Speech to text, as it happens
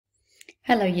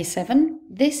Hello Year 7,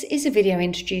 this is a video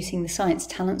introducing the Science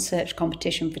Talent Search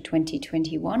competition for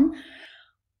 2021.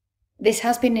 This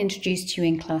has been introduced to you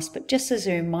in class, but just as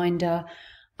a reminder,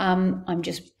 I'm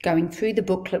just going through the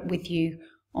booklet with you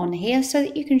on here so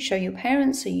that you can show your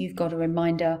parents, so you've got a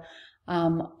reminder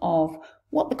of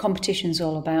what the competition's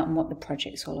all about and what the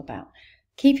project's all about.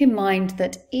 Keep in mind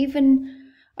that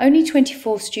even only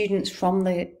 24 students from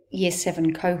the Year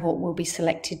 7 cohort will be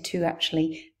selected to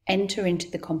actually enter into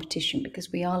the competition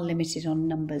because we are limited on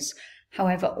numbers.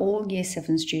 However, all Year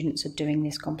 7 students are doing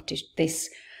this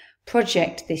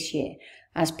project this year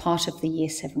as part of the Year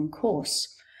 7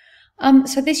 course.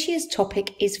 So this year's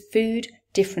topic is Food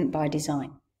Different by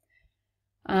Design.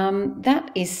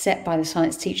 That is set by the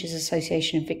Science Teachers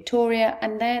Association of Victoria,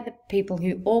 and they're the people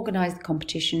who organise the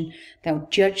competition. They'll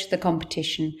judge the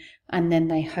competition and then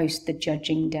they host the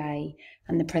judging day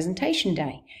and the presentation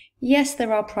day. Yes,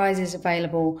 there are prizes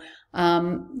available.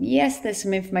 Yes, there's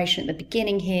some information at the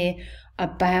beginning here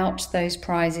about those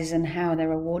prizes and how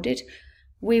they're awarded.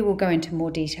 We will go into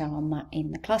more detail on that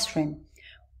in the classroom.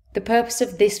 The purpose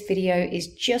of this video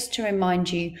is just to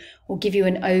remind you or give you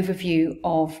an overview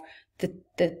of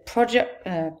the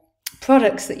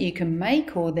products that you can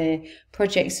make or the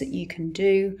projects that you can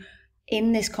do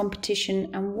in this competition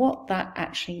and what that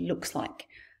actually looks like,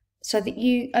 so that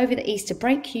you, over the Easter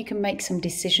break, you can make some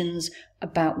decisions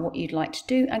about what you'd like to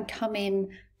do and come in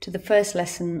to the first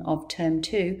lesson of term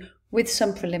 2 with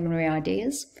some preliminary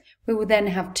ideas. We will then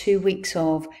have 2 weeks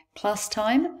of class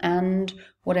time and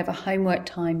whatever homework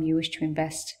time you wish to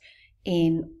invest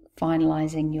in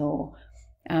finalising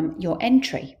your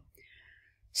entry.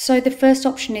 So the first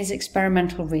option is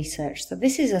experimental research. So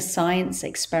this is a science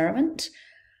experiment.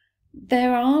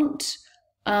 There aren't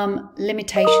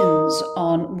limitations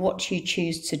on what you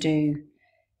choose to do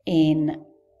in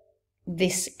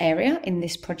this area, in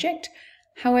this project.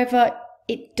 However,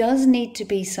 it does need to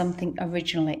be something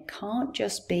original. It can't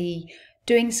just be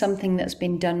doing something that's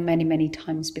been done many, many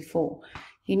times before.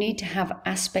 You need to have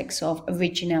aspects of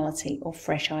originality or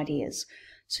fresh ideas.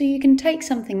 So you can take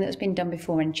something that's been done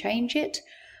before and change it.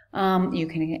 You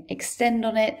can extend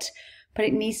on it, but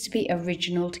it needs to be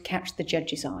original to catch the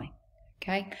judge's eye.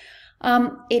 Okay.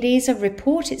 It is a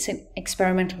report, it's an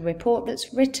experimental report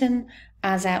that's written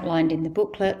as outlined in the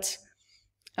booklet,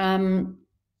 and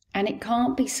it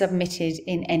can't be submitted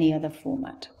in any other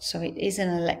format. So it is an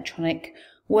electronic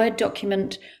Word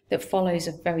document that follows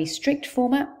a very strict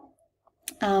format,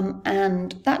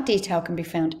 and that detail can be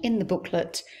found in the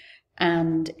booklet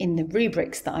and in the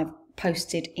rubrics that I've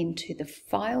posted into the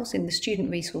files, in the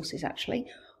student resources actually,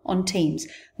 on Teams.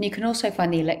 And you can also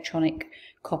find the electronic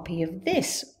copy of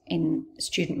this in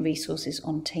student resources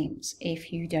on Teams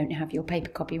if you don't have your paper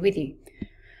copy with you.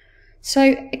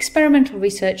 So experimental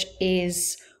research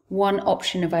is one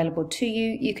option available to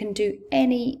you. You can do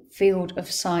any field of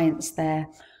science there.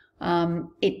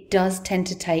 It does tend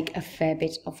to take a fair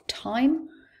bit of time.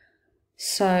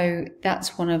 So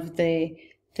that's one of the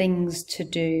things to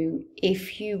do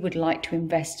if you would like to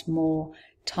invest more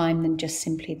time than just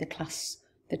simply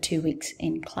the 2 weeks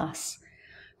in class.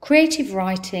 Creative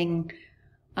writing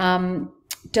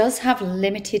does have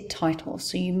limited titles,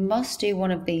 so you must do one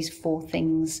of these 4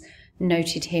 things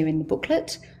noted here in the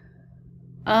booklet.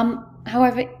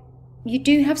 However, you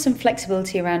do have some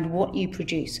flexibility around what you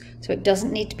produce, so it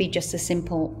doesn't need to be just a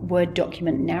simple Word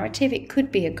document narrative. It could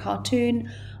be a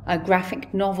cartoon, a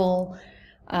graphic novel,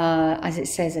 as it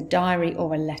says, a diary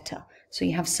or a letter. So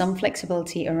you have some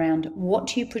flexibility around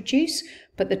what you produce,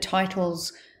 but the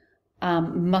titles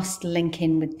must link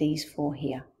in with these 4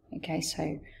 here. Okay,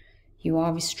 so you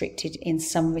are restricted in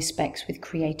some respects with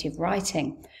creative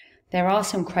writing. There are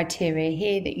some criteria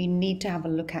here that you need to have a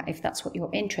look at if that's what you're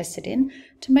interested in,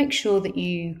 to make sure that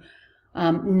you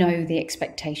know the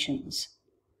expectations.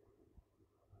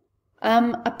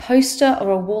 A poster or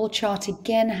a wall chart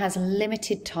again has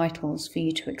limited titles for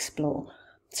you to explore.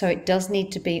 So it does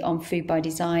need to be on Food by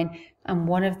Design and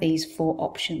one of these 4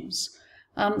 options.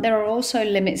 There are also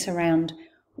limits around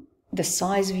the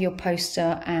size of your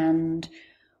poster, and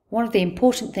one of the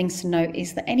important things to note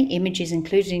is that any images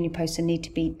included in your poster need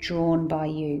to be drawn by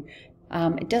you.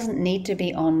 It doesn't need to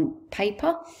be on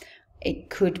paper. It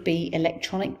could be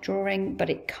electronic drawing, but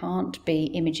it can't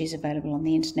be images available on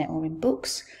the internet or in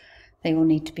books. They will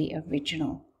need to be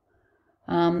original.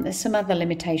 There's some other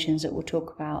limitations that we'll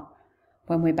talk about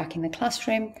when we're back in the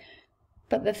classroom.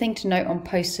 But the thing to note on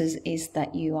posters is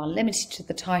that you are limited to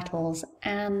the titles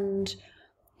and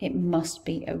it must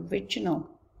be original.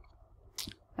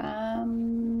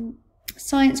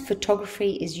 Science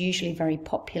photography is usually very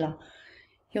popular.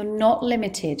 You're not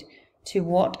limited to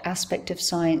what aspect of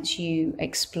science you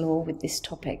explore with this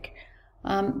topic.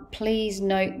 Please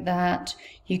note that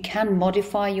you can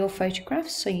modify your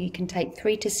photographs, so you can take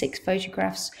 3 to 6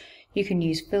 photographs. You can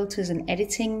use filters and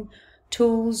editing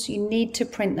tools. You need to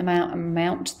print them out and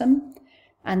mount them,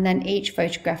 and then each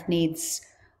photograph needs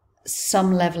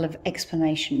some level of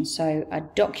explanation. So a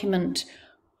document,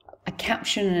 a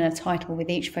caption and a title with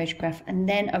each photograph, and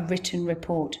then a written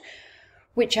report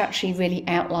which actually really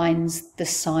outlines the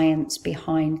science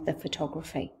behind the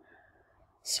photography.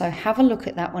 So have a look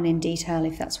at that one in detail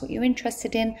if that's what you're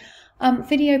interested in.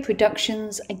 Video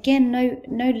productions, again,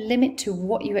 no limit to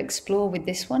what you explore with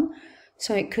this one.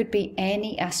 So it could be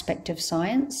any aspect of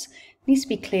science. It needs to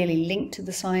be clearly linked to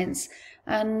the science,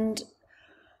 and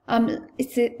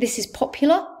this is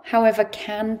popular, however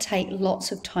can take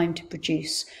lots of time to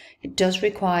produce. It does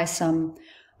require some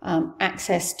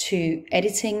access to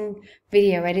editing,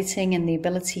 video editing, and the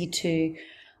ability to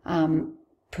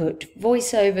put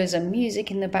voiceovers and music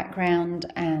in the background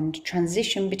and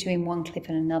transition between one clip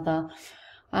and another.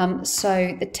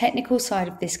 So the technical side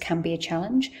of this can be a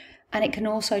challenge, and it can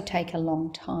also take a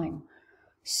long time.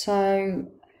 So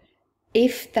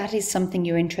if that is something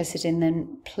you're interested in,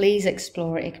 then please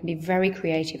explore it. It can be very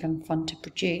creative and fun to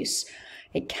produce.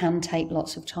 It can take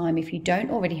lots of time if you don't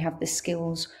already have the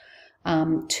skills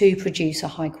to produce a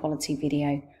high quality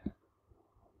video.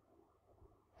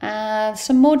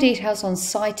 Some more details on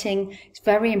citing. It's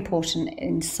very important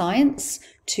in science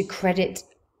to credit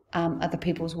other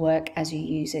people's work as you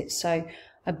use it. So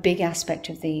a big aspect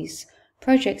of these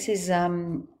projects is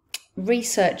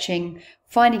researching,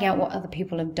 finding out what other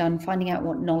people have done, finding out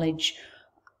what knowledge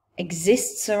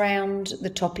exists around the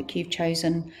topic you've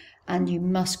chosen, and you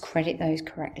must credit those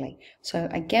correctly. So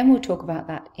again, we'll talk about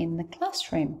that in the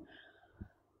classroom.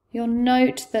 You'll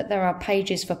note that there are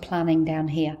pages for planning down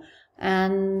here,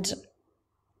 and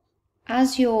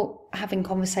as you're having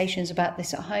conversations about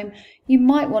this at home, you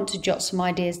might want to jot some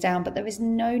ideas down, but there is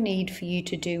no need for you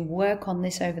to do work on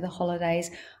this over the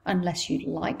holidays unless you'd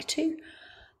like to.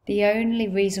 The only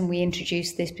reason we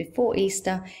introduced this before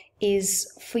Easter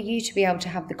is for you to be able to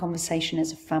have the conversation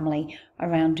as a family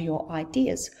around your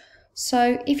ideas.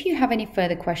 So if you have any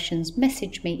further questions,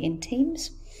 message me in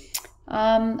Teams.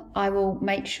 I will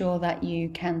make sure that you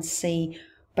can see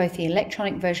both the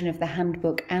electronic version of the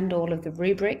handbook and all of the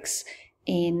rubrics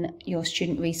in your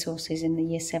student resources in the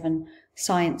Year 7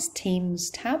 Science Teams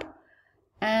tab.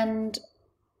 And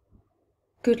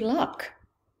good luck!